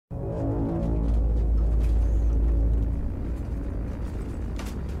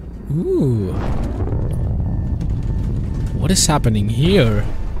Ooh. What is happening here?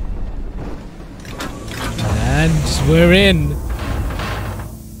 And we're in.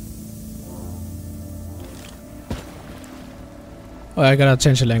 Oh, I gotta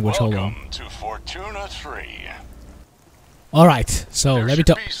change the language. Hold on. Welcome to Fortuna 3. Alright, so let me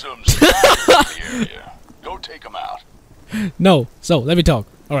talk. Go take them out. No, so let me talk.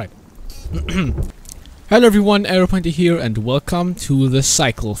 Alright. Hello everyone, Arrowkeys here, and welcome to the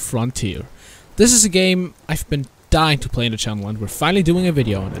Cycle Frontier. This is a game I've been dying to play in the channel, and we're finally doing a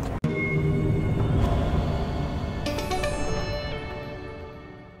video on it.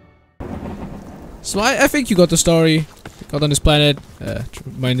 So I think you got the story. Got on this planet,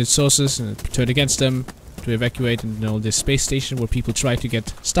 mined its sources, and turned against them to evacuate, and this space station where people try to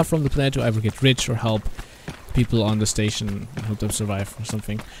get stuff from the planet to either get rich or help people on the station and help them survive or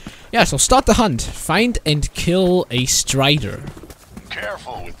something. Yeah, so start the hunt. Find and kill a Strider.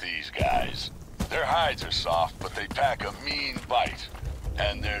 Careful with these guys. Their hides are soft, but they pack a mean bite.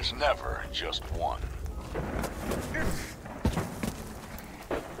 And there's never just one.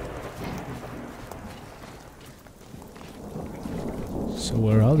 So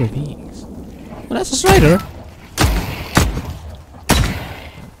where are the these? Well, that's a Strider.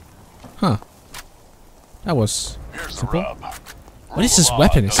 Huh. That was simple. What is this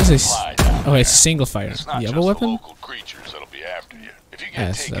weapon? It says it's oh, it's a single fire. The other weapon?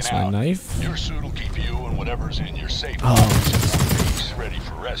 Yes, that's my knife. Your suit will keep you and whatever's in your safe box ready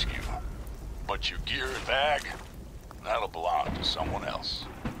for rescue. But your gear and bag, that'll belong to someone else.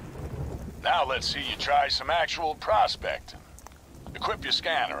 Now let's see you try some actual prospecting. Equip your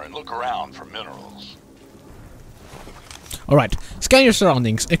scanner and look around for minerals. Alright, scan your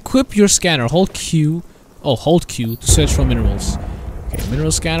surroundings. Equip your scanner. Hold Q. Oh, hold Q to search for minerals. Okay,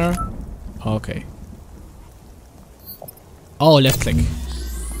 mineral scanner. Okay. Oh, left click.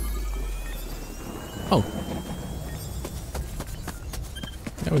 Oh.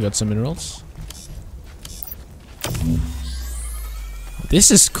 Yeah, we got some minerals. This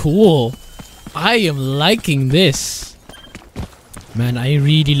is cool. I am liking this. Man, I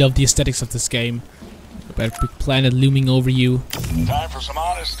really love the aesthetics of this game. A big planet looming over you. Time for some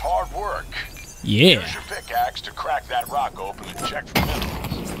honest hard work. Yeah. Use your pickaxe to crack that rock open and check for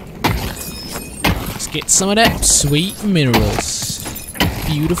minerals. Let's get some of that sweet minerals.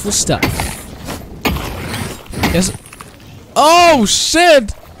 Beautiful stuff. Yes. Oh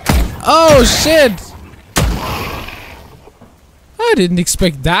shit! Oh shit! I didn't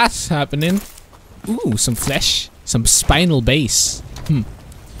expect that happening. Ooh, some flesh. Some spinal base.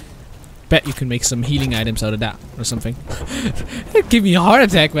 Bet you can make some healing items out of that or something. Give me a heart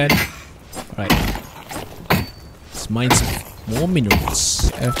attack, man. Alright. Let's mine some more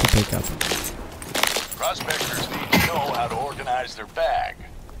minerals. I have to pick up. Prospectors need to know how to organize their bag.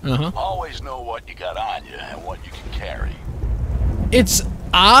 Always know what you got on you and what you can carry. It's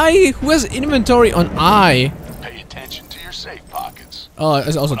I? Who has inventory on I? Pay attention to your safe pockets. Oh,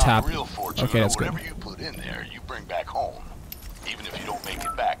 it's also tab. Okay, that's good. Whatever you put in there, you bring back home, even if you don't make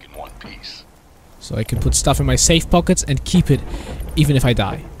it back in one piece. So I can put stuff in my safe pockets and keep it, even if I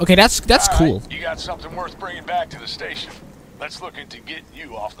die. Okay, that's cool. You got something worth bringing back to the station. Let's look into getting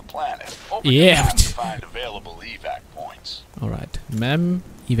you off the planet. Yeah. To find available evac points. All right,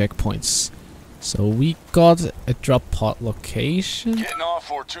 evac points. So we got a drop pod location. Getting off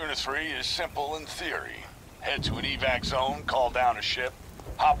Fortuna 3 is simple in theory. Head to an evac zone, call down a ship,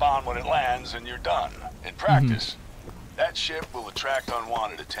 hop on when it lands, and you're done. In practice, that ship will attract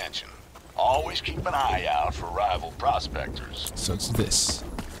unwanted attention. Always keep an eye out for rival prospectors. So it's this.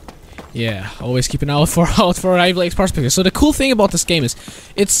 Yeah, always keep an eye out for rival prospectors. So the cool thing about this game is,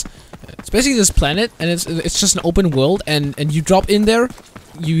 it's basically this planet, and it's just an open world, and you drop in there.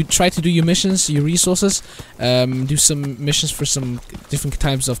 You try to do your missions, your resources, do some missions for some different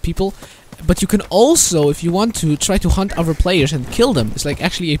types of people. But you can also, if you want to, try to hunt other players and kill them. It's like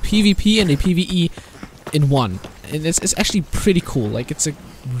actually a PvP and a PvE in one. And it's actually pretty cool. Like, it's a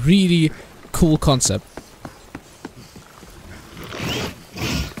really cool concept.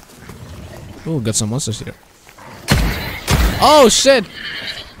 Oh, got some monsters here. Oh, shit!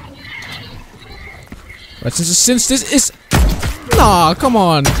 Right, since this is... Nah, come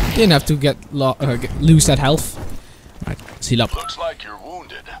on. Didn't have to lose that health. Right, let's heal up. Looks like you're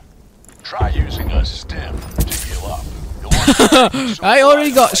wounded. Try using a stim to heal up. I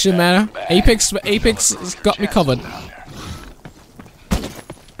already got shit, man. Apex has got me covered.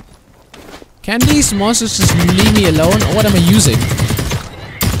 Can these monsters just leave me alone, or what am I using?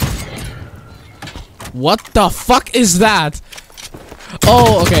 What the fuck is that?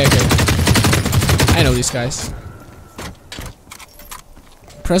 Oh, okay. I know these guys.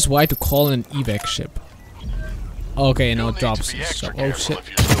 Press Y to call an evac ship. Okay, now it drops. Oh shit. If you're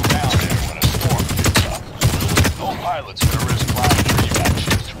still down there when a storm picks up. No pilot's gonna risk flying your evac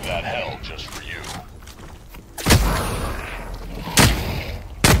ship through that hell just for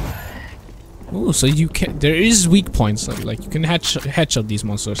you. Ooh, so you can. There is weak points. Like you can headshot these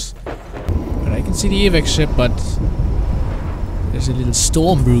monsters. But I can see the evac ship, but there's a little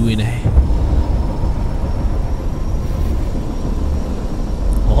storm brewing.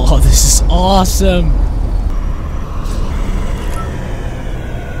 Oh, this is awesome.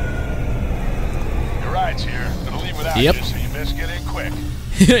 Your ride's here. Gonna leave without Yep. you, so you best get in quick.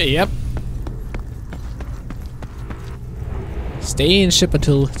 Yep. Stay in ship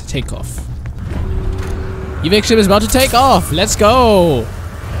until takeoff. Evac ship is about to take off. Let's go.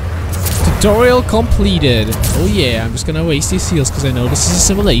 Tutorial completed. Oh yeah, I'm just gonna waste these heals because I know this is a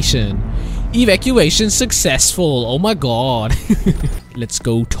simulation. Evacuation successful. Oh my god. Let's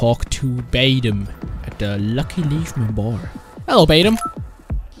go talk to Badum at the Lucky Leafman bar. Hello, Badum.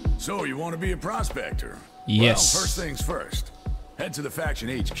 So, you want to be a prospector? Yes. Well, first things first. Head to the faction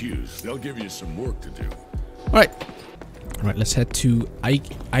HQs. They'll give you some work to do. Alright. Alright, let's head to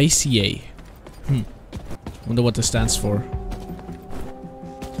ICA. Wonder what this stands for.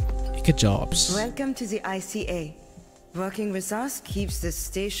 Get jobs. Welcome to the ICA. Working with us keeps the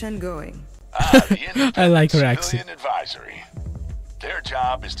station going. I like her accent. Civilian Advisory. Their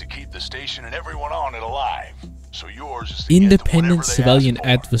job is to keep the station and everyone on it alive. So yours is to Independent get them Civilian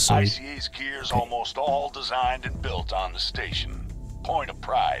whatever they ask for. Advisory. ICA's gear's almost all designed and built on the station. Point of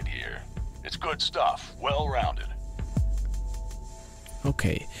pride here. It's good stuff, well-rounded.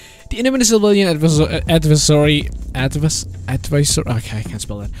 Okay. The Independent Civilian Advisory, okay, I can't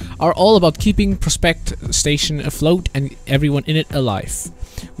spell that, are all about keeping Prospect Station afloat and everyone in it alive.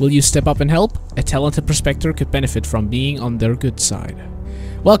 Will you step up and help? A talented prospector could benefit from being on their good side.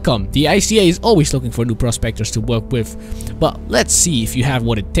 Welcome. The ICA is always looking for new prospectors to work with, but let's see if you have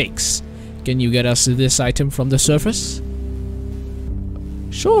what it takes. Can you get us this item from the surface?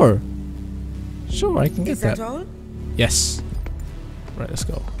 Sure. Sure, I can get Is that all? Yes. Right, let's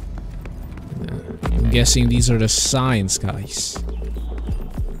go. I'm guessing these are the signs, guys.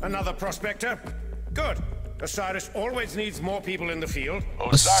 Another prospector? Good. Osiris always needs more people in the field.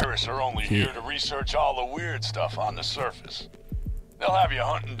 Osiris are only here to research all the weird stuff on the surface. They'll have you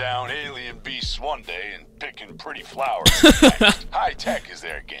hunting down alien beasts one day and picking pretty flowers the next. High tech is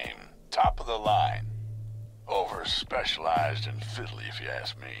their game. Top of the line. Over specialized and fiddly, if you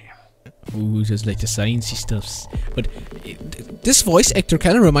ask me. Ooh, just like the sciencey stuffs. But this voice actor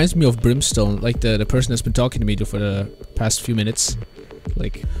kind of reminds me of Brimstone, like the person that's been talking to me for the past few minutes.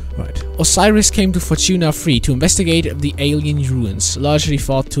 Like, right. Osiris came to Fortuna 3 to investigate the alien ruins, largely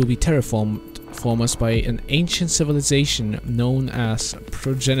thought to be terraformers by an ancient civilization known as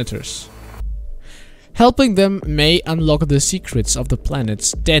progenitors. Helping them may unlock the secrets of the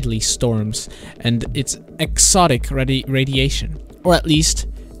planet's deadly storms and its exotic radiation, or at least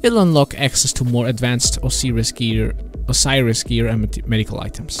it'll unlock access to more advanced Osiris gear and medical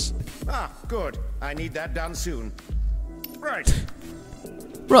items. Ah, good. I need that done soon. Right.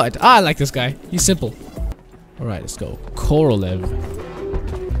 Right, I like this guy. He's simple. Alright, let's go. Korolev.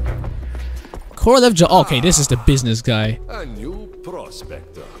 Okay, this is the business guy. A new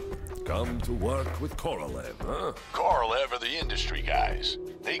prospector. Come to work with Korolev, huh? Korolev are the industry guys.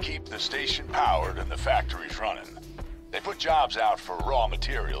 They keep the station powered and the factories running. They put jobs out for raw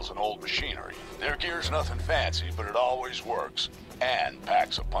materials and old machinery. Their gear's nothing fancy, but it always works and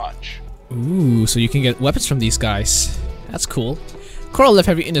packs a punch. Ooh, so you can get weapons from these guys. That's cool. Korolev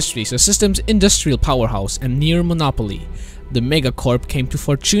Heavy Industries, a systems industrial powerhouse and near monopoly. The Megacorp came to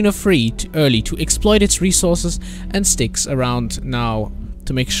Fortuna 3 early to exploit its resources and sticks around now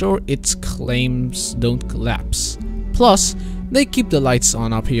to make sure its claims don't collapse. Plus, they keep the lights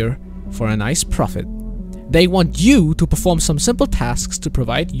on up here for a nice profit. They want you to perform some simple tasks to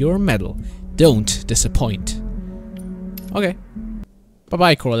provide your medal. Don't disappoint. Okay.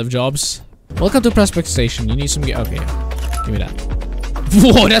 Bye-bye, Korolev jobs. Welcome to Prospect Station. You need some gear. Okay, give me that.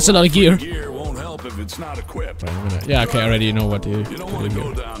 Whoa, that's a lot of gear. Gear won't help if it's not equipped. Yeah, okay, I already know what to do. You don't want to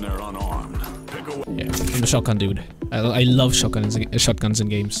go down there unarmed. Pick a Yeah, I'm a shotgun dude. I love shotguns in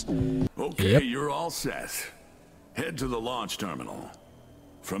games. Okay, Yep. you're all set. Head to the launch terminal.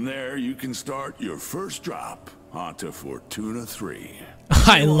 From there, you can start your first drop onto Fortuna 3.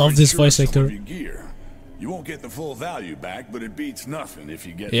 I love this voice Some of actor. your gear. You won't get the full value back, but it beats nothing if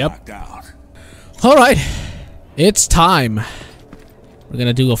you get Yep. knocked out. Alright, it's time. We're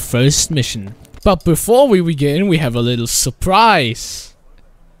gonna do a first mission. But before we begin, we have a little surprise.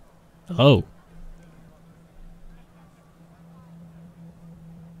 Oh.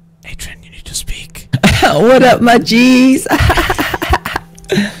 What up, my G's?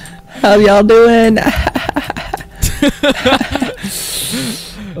 How y'all doing?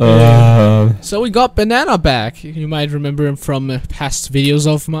 So we got Banana back. You might remember him from past videos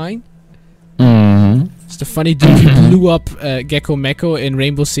of mine. It's the funny dude who blew up Gecko Meko in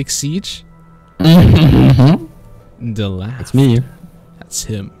Rainbow Six Siege. The laugh. That's me. That's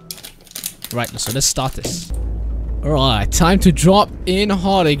him. Right, so let's start this. Alright, time to drop in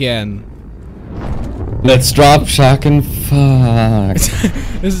hard again. Let's drop, shock, and fuck.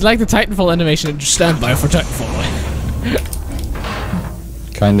 This is like the Titanfall animation. Just stand by for Titanfall.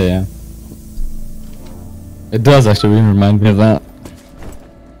 Kinda, yeah. It does actually remind me of that.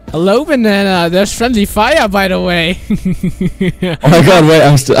 Hello, Banana. There's friendly fire, by the way. Oh my god, wait,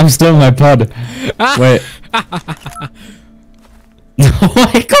 I'm still in my pod. Wait. Oh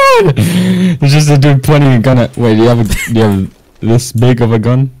my god! There's just a dude pointing a gun at. Wait, do you have this big of a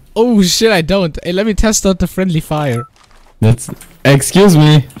gun? Oh shit, I don't. Hey, let me test out the friendly fire. That's. Excuse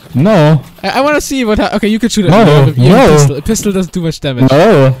me. No. I want to see what. Okay, you can shoot it. No, You have a no. pistol. A pistol doesn't do much damage.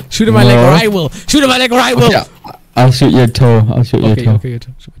 No. Shoot in my leg, or I will. Shoot in my leg, or I will. Okay, I'll shoot your toe. I'll shoot your toe. Okay, your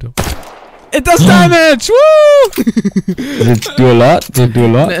toe. Shoot my toe. It does damage! Woo! Did it do a lot? Did it do a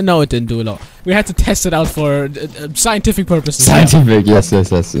lot? No, it didn't do a lot. We had to test it out for scientific purposes. Scientific, yes.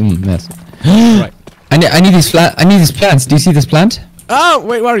 Yes. Right. I need these I need these plants. Do you see this plant? Oh,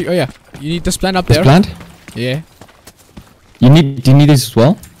 wait, where are you? Oh, yeah. You need this plant up This there. plant? Yeah. Do you need this as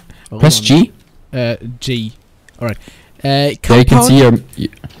well? Hold Press on. G. G. Alright. There you can see your.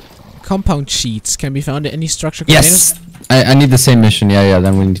 Compound sheets can be found in any structure containers. Yes. I need the same mission. Yeah.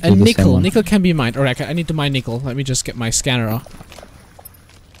 Then we need to do the same nickel. one. Nickel can be mined. Alright, I need to mine nickel. Let me just get my scanner off.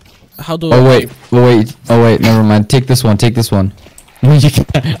 How do Oh wait. Never mind. Take this one. No, you can.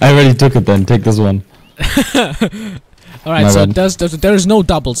 I already took it. Then take this one. Alright, My so bad. there is no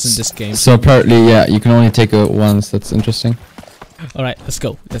doubles in this game. So apparently, yeah, you can only take it once. That's interesting. Alright, let's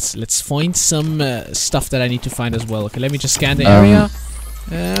go. Let's find some stuff that I need to find as well. Okay, let me just scan the area.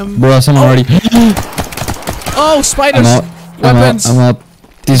 Bro, someone already. Oh, spiders! Weapons! I'm out.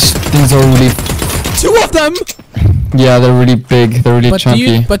 These things are really. 2 of them! Yeah, they're really big. They're really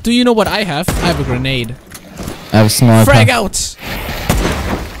chunky. But do you know what I have? I have a grenade. I have a sniper. Frag out!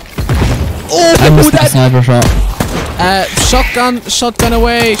 I missed the sniper shot. Shotgun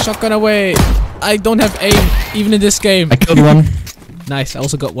away! I don't have aim, even in this game. I killed one. Nice, I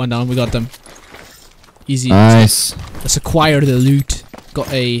also got one down. We got them. Easy. Nice. Let's acquire the loot.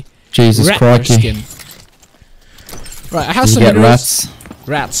 Got a Jesus rat crikey. skin. Right, I have You some get minerals. rats.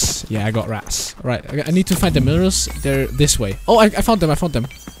 Rats. Yeah, I got rats. Right, I need to find the minerals. They're this way. Oh, I found them.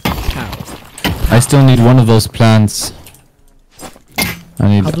 How? I still need one of those plants. I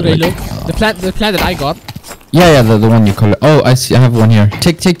need. How do they like, look? The plant that I got. Yeah, the one you call it. Oh, I see. I have one here.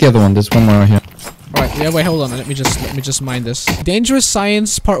 Take the other one. There's one more right here. Right, yeah, wait, hold on. Let me just mine this. Dangerous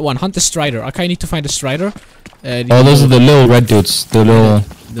Science Part 1. Hunt the Strider. Okay, I need to find a Strider. Oh, those are the little red dudes. They're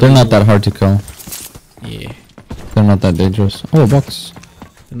not that hard to kill. Yeah. They're not that dangerous. Oh, a box.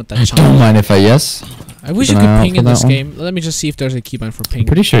 They're not that Don't mind if I yes. I wish you Keep could an eye out ping for in that this one. game. Let me just see if there's a keybind for ping.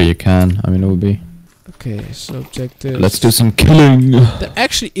 Pretty sure you can. I mean, it would be. Okay, so objectives. Let's do some killing. There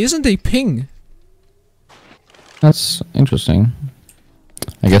actually isn't a ping. That's interesting.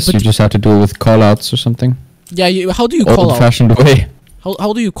 I guess But you just have to do it with callouts or something. Yeah, how do you call out? Old-fashioned way.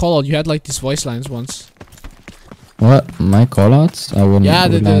 How do you call out? You had like these voice lines once. What? My callouts? I wouldn't. Yeah,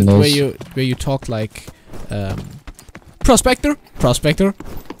 rely the on those. where you talk like prospector.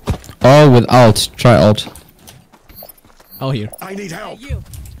 Oh, with alt. Try alt. Oh, here. I need help.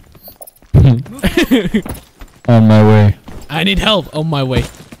 On my way. I need help on my way.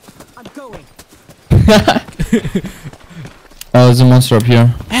 Oh, there's a monster up here.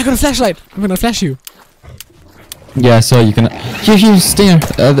 Hey, I got a flashlight. I'm gonna flash you. Yeah, so you can. Here, Stinger.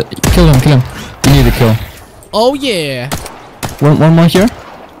 Kill him. You need to kill. Oh yeah. One more here.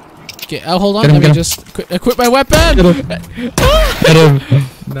 Okay, hold on. Get him, Let me get him. just equip my weapon. Get him.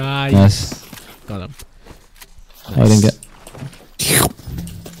 Nice. Got him. I didn't get.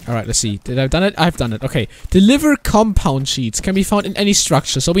 Alright, let's see. Did I have done it? I've done it. Okay. Deliver compound sheets. Can be found in any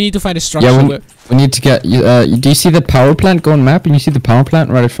structure. So we need to find a structure. Yeah, we need to get. Do you see the power plant? Go on map, and you see the power plant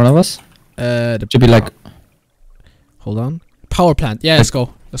right in front of us. Should be like. Hold on. Power plant. Yeah, let's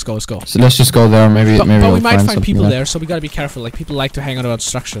go. So let's just go there. Maybe but we'll we might find something people there. there, so we gotta be careful. Like, people like to hang out around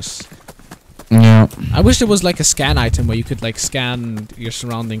structures. Yeah. I wish there was like a scan item where you could like scan your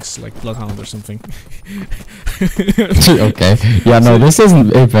surroundings, like Bloodhound or something. Okay. Yeah, no, this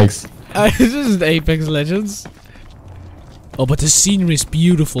isn't Apex. This isn't Apex Legends. Oh, but the scenery is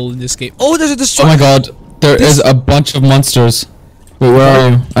beautiful in this game. Oh, there's a Oh destruction. my god, there is a bunch of monsters. Wait, where are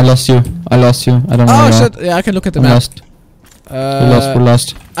you? I lost you. I don't know. Oh shit! Yeah, I can look at the I'm map. lost. We're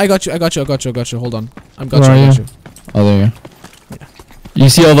lost. I got you. Hold on. I got Where are you. Oh, there you are. You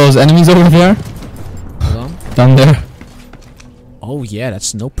see all those enemies over there? Hold on. Down there. Oh yeah,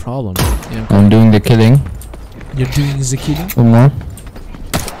 that's no problem. Yeah, I'm doing the killing. You're doing the killing? One more.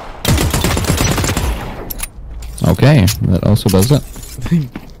 Okay, that also does it.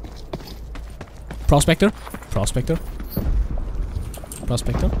 Prospector.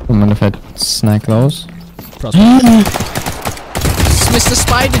 I'm gonna if I snack those. Prospector. It's Mr.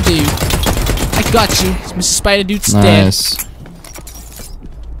 Spider Dude. I got you. It's Mr. Spider Dude's Nice. dead.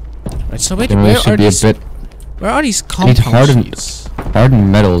 Right, so wait, There should be a bit where are these compound sheets?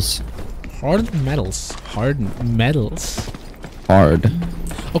 hardened metals. Hardened metals. Hard.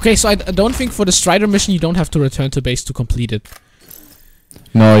 Okay, so I don't think for the Strider mission you don't have to return to base to complete it.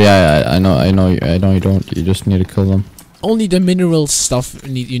 No, yeah, I know you don't. You just need to kill them. Only the mineral stuff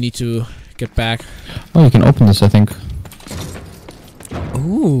you need to get back. Oh, you can open this, I think.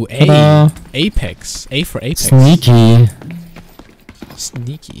 Ooh, Ta-da. Apex. A for Apex. Sneaky.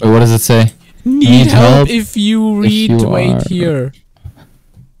 Wait, what does it say? Need help if you read. you Wait are- here.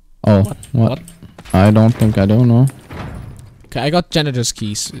 Oh, what? I don't know. Okay, I got janitor's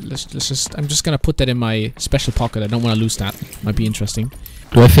keys. Let's just. I'm just gonna put that in my special pocket. I don't want to lose that. Might be interesting.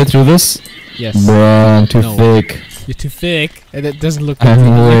 Do I fit through this? Yes. Bruh, I'm too No. thick. You're too thick, and it doesn't look. I'm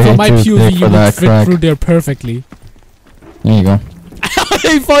way From my too POV, thick you for would that fit crack. through there perfectly. There you go.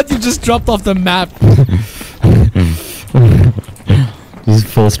 I thought you just dropped off the map. Just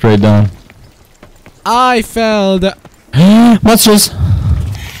fall straight down. I fell. Monsters!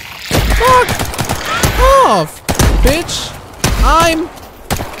 Fuck off, bitch!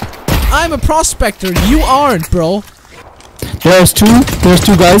 I'm a prospector. You aren't, bro. There's two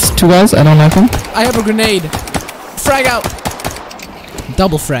guys. I don't like them. I have a grenade. Frag out.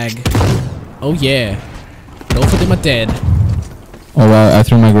 Double frag. Oh yeah. Both of them are dead. Oh wow, I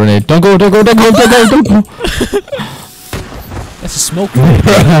threw my grenade. Don't go. That's a smoke grenade.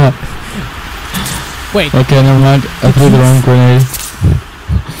 Wait. Okay, never mind. I threw the wrong grenade.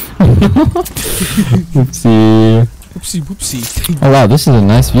 Oopsie. Whoopsie. Oh wow, this is a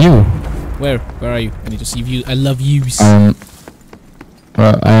nice view. Where are you? I need to see views. I love views. I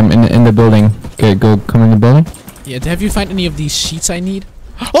am in the building. Okay, come in the building. Yeah, have you found any of these sheets I need?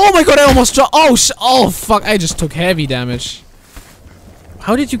 Oh my god, I almost dropped. Oh fuck, I just took heavy damage.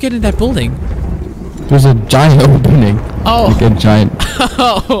 How did you get in that building? There's a giant opening. Oh. Like a giant.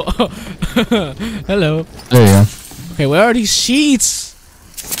 Oh. Hello. There you go. Okay, where are these sheets?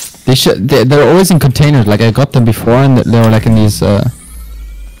 They're always in containers. Like I got them before, and they were like in these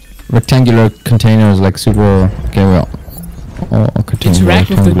rectangular containers, like super. Okay, well, all containers. Interact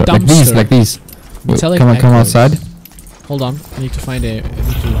with the dumpster. Like these. Wait, Tell it come backwards. outside. Hold on, I need to find I need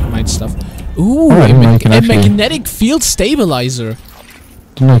to mine stuff. Ooh, I didn't know you can a actually- magnetic field stabilizer.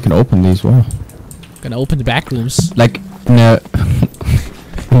 Didn't know I can open these. Wow. Gonna open the back rooms. Like no.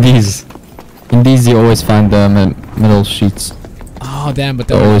 in these you always find the metal sheets. Oh damn, but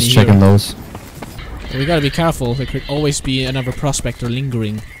They're always checking those. We gotta be careful. There could always be another prospector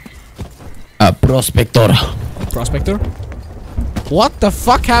lingering. A prospector. Prospector? What the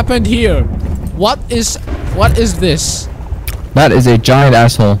fuck happened here? What is this? That is a giant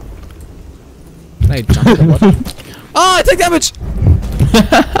asshole. Can I jump the what? Oh, I take damage!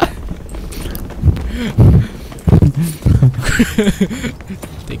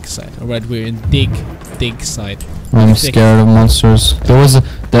 Dig side. Alright, we're in dig side. I'm Thick. scared of monsters. There was I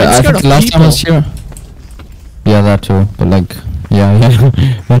scared think of last time I was people. here. Yeah, that too. But like, yeah,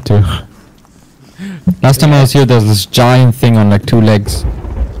 that too. Last time I was here, there was this giant thing on like 2 legs.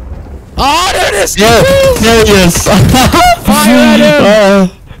 Oh, there it is! Yeah, there it is. Fire at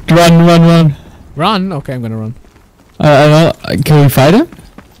him! Run. Run? Okay, I'm gonna run. I don't. Can we fight him?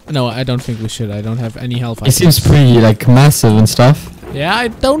 No, I don't think we should. I don't have any health. He seems pretty like massive and stuff. Yeah, I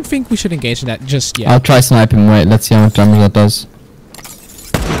don't think we should engage in that just yet. I'll try snipe him. Wait, let's see how much damage that does.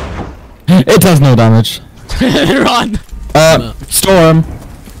 It does no damage. Run! Storm.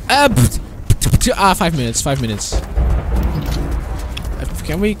 5 minutes. 5 minutes.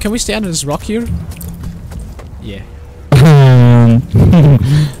 Can we stay under this rock here? Yeah.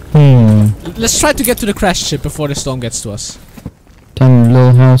 Let's try to get to the crash ship before the storm gets to us. Tiny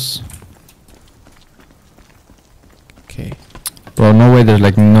little house. Okay. Bro, no way. There's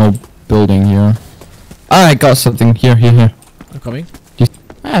like no building here. I got something here. I'm coming. You-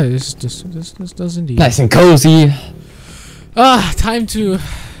 This does indeed. Nice and cozy. Time to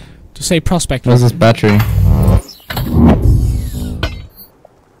say prospect. Where's this battery?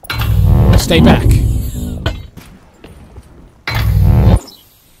 Stay back.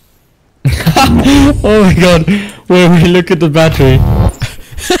 Oh my god. Wait, look at the battery.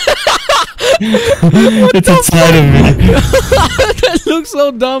 It's inside of me. That looks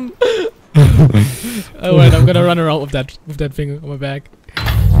so dumb. Oh wait, I'm gonna run around with that thing on my back.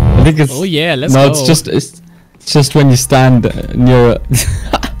 I think it's... Oh yeah, let's go. No, it's just when you stand near...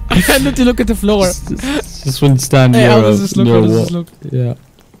 I need to look at the floor. It's just when you stand Hey, near how does this look? near How a does wall. this look? Yeah.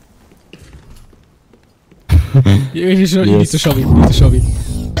 You need to show me. You need to show me.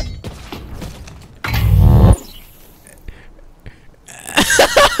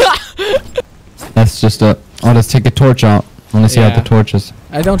 That's just a... Oh, let's take a torch out. I wanna see how the torch is.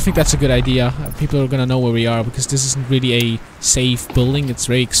 I don't think that's a good idea. People are gonna know where we are because this isn't really a safe building. It's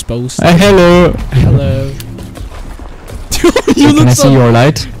very exposed. Hello! Hello. You Can look I so... see your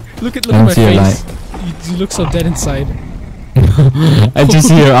light? Look at I don't my see your face. You look so dead inside. I just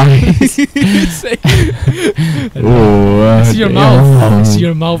see your eyes. I see your mouth. I yeah. see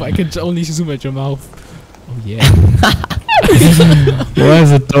your mouth. I can only zoom at your mouth. Oh yeah. Why is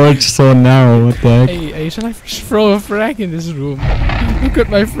the torch so narrow? What the heck? Hey, shall I throw a frag in this room? Look at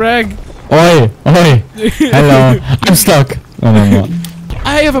my frag. Oi! Hello! I'm stuck! Oh my god.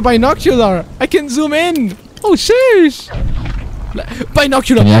 I have a binocular. I can zoom in. Oh sheesh.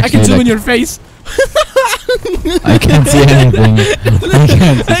 Binocular. I can zoom in your face. I can't see anything. I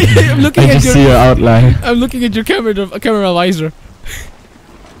can't see. I'm looking I at just your... see your outline. I'm looking at your camera visor.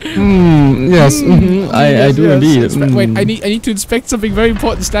 Yes, I do indeed. Wait, I need to inspect something very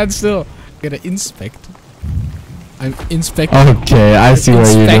important. Stand still. I'm gonna inspect. I'm inspecting. Okay, I see what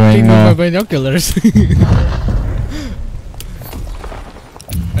you're doing with now. my binoculars.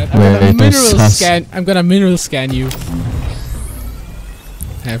 I'm gonna mineral scan you.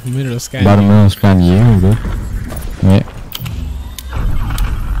 I have mineral scan. About a mineral scan you, dude. Wait.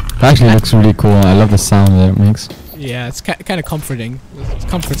 That actually looks really cool. I love the sound that it makes. Yeah, it's kind of comforting. It's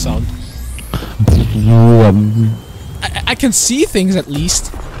comfort sound. I can see things at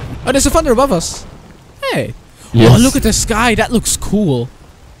least. Oh, there's a thunder above us. Hey. Yes. Oh, look at the sky. That looks cool.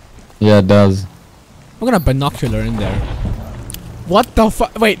 Yeah, it does. I'm gonna binocular in there. What the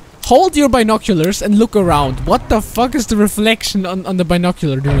fuck? Wait. Hold your binoculars and look around. What the fuck is the reflection on the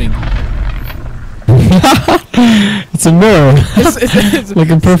binocular doing? It's a mirror. It's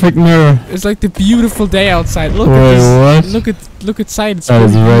like a perfect mirror. It's like the beautiful day outside. Look Wait, at this. what? Look outside. It's That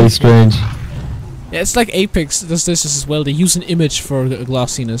is really very cool. strange. Yeah, it's like Apex does this as well. They use an image for the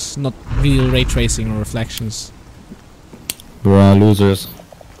glossiness, not real ray tracing or reflections. Bruh, losers.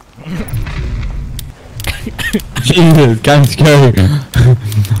 Jesus, kind of scary.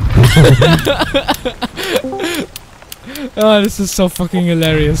 Oh, this is so fucking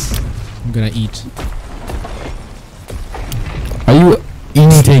hilarious. I'm gonna eat. Are you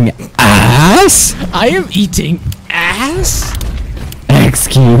eating ass? I am eating ass.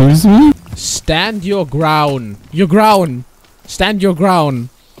 Excuse me? Stand your ground. Your ground. Stand your ground.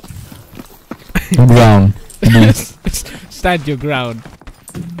 Brown. Stand your ground.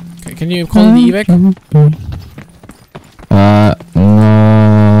 Can you call the evac? No.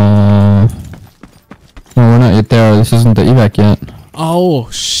 No, we're not yet there. This isn't the evac yet. Oh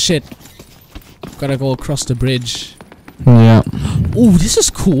shit. Gotta go across the bridge. Yeah. Ooh, this is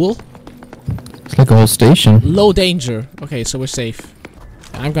cool. It's like a whole station. Low danger. Okay, so we're safe.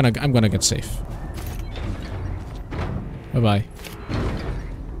 I'm gonna get safe. Bye bye.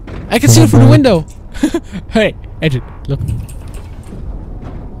 I can see it through the window. Hey, Edge, look.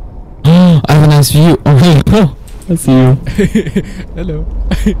 I have a nice view. Oh, I see you. Hello.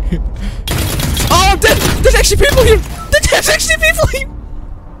 Oh, there's actually people here. There's actually people here.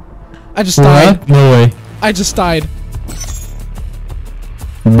 I just died. What? No way. I just died.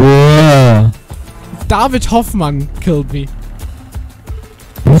 Bruh. David Hoffman killed me.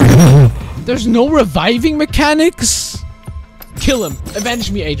 There's no reviving mechanics. Kill him.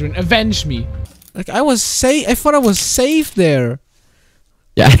 Avenge me, Adrian. Avenge me. Like I thought I was safe there.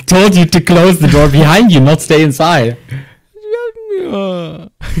 Yeah, I told you to close the door behind you, not stay inside.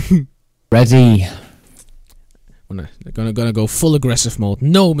 Ready. Gonna go full aggressive mode.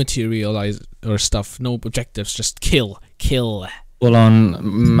 No materialize or stuff. No objectives. Just kill. Kill. Full on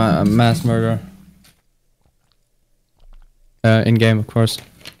mass murder. In game, of course.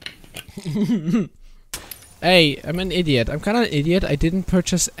 Hey, I'm an idiot. I'm kind of an idiot. I didn't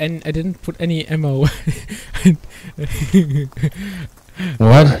purchase and I didn't put any ammo.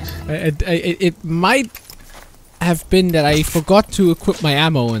 What? It might have been that I forgot to equip my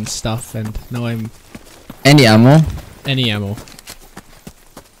ammo and stuff, and now I'm Any ammo? any ammo.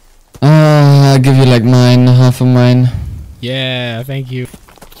 I'll give you like mine, half of mine. Yeah, thank you.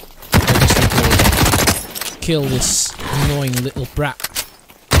 I just need to kill this annoying little brat.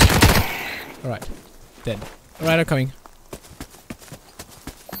 Alright. Dead. Alright, I'm coming.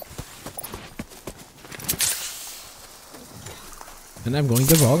 And I'm going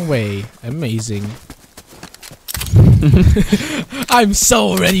the wrong way. Amazing. I'm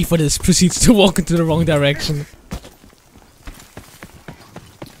so ready for this. Proceeds to walk into the wrong direction.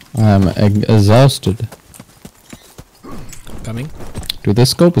 I'm exhausted. Coming. Dude,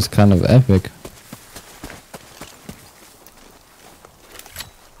 this scope is kind of epic.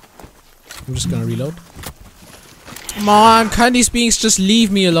 I'm just gonna reload. Come on, can these beings just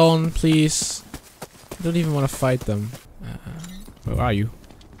leave me alone, please? I don't even want to fight them. Where are you?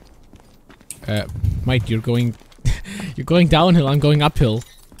 Mike, you're going... you're going downhill, I'm going uphill.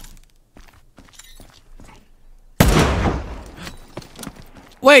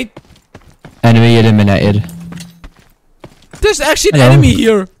 Wait! Enemy eliminated. There's actually an Hello. enemy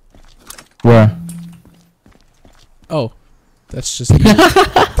here! Where? Oh. That's just you.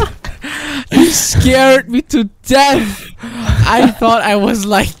 You scared me to death! I thought I was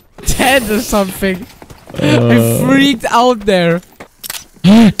like dead or something. I freaked out there.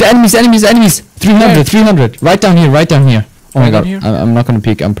 The enemies! 300, 300! Right down here. Oh my god, I'm not gonna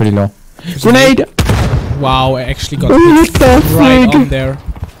peek, I'm pretty low. Grenade! Wow, I actually got What hit the right frig? on there.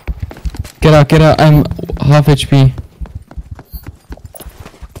 Get out, I'm half HP.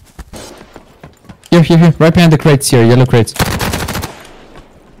 Here, right behind the crates here, yellow crates.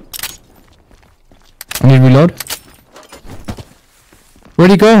 I need to reload.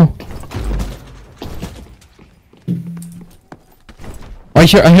 Where'd he go? I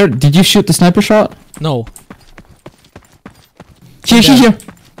heard, did you shoot the sniper shot? No. Here.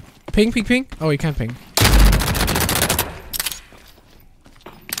 Ping. Oh, you can't ping.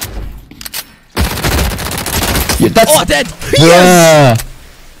 Yeah, that's Oh, dead! yeah.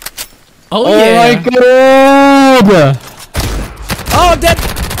 Oh, Oh yeah! my god! Oh, I'm dead!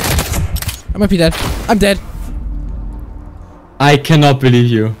 I might be dead. I'm dead. I cannot believe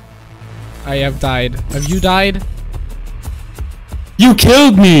you. I have died. Have you died? You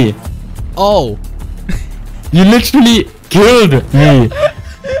killed me! Oh. You literally killed me!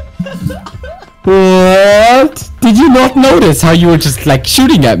 What? Did you not notice how you were just like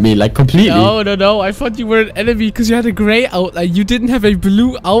shooting at me like completely? No. I thought you were an enemy because you had a grey outline. You didn't have a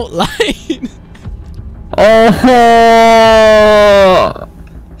blue outline. Oh!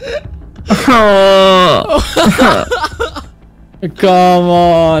 Come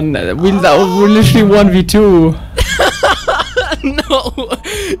on! We're literally 1v2. No,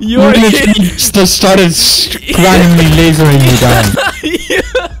 You you're literally just started randomly lasering me down.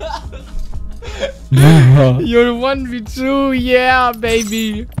 You're 1v2, yeah,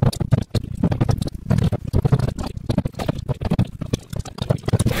 baby.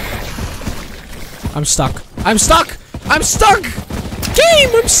 I'm stuck. I'm stuck. Game,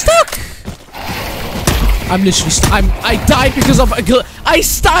 I'm stuck. I'm literally. I died because of. I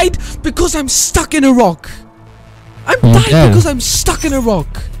died because I'm stuck in a rock. I'm died because I'm stuck in a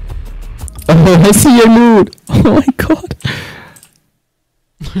rock. Oh, I see your loot. Oh my god.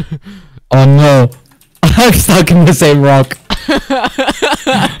 Oh no. I'm stuck in the same rock.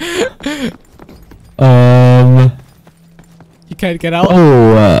 You can't get out.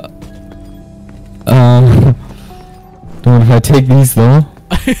 Oh. Don't know if I take these though.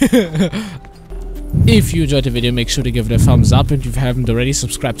 If you enjoyed the video, make sure to give it a thumbs up, and if you haven't already,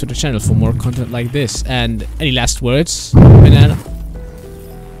 subscribe to the channel for more content like this. And any last words, Banana?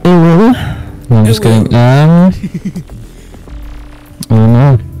 No, I'm just kidding. Oh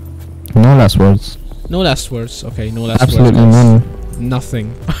no. No last words. No last words. Okay, no last Absolutely words. none.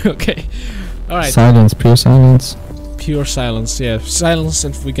 Nothing. Okay. Alright. Silence, pure silence. Pure silence, yeah. Silence,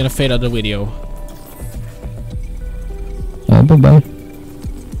 and we're gonna fade out the video. Bye bye.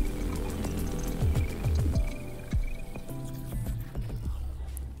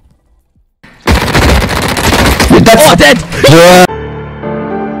 Oh, dead! Yeah.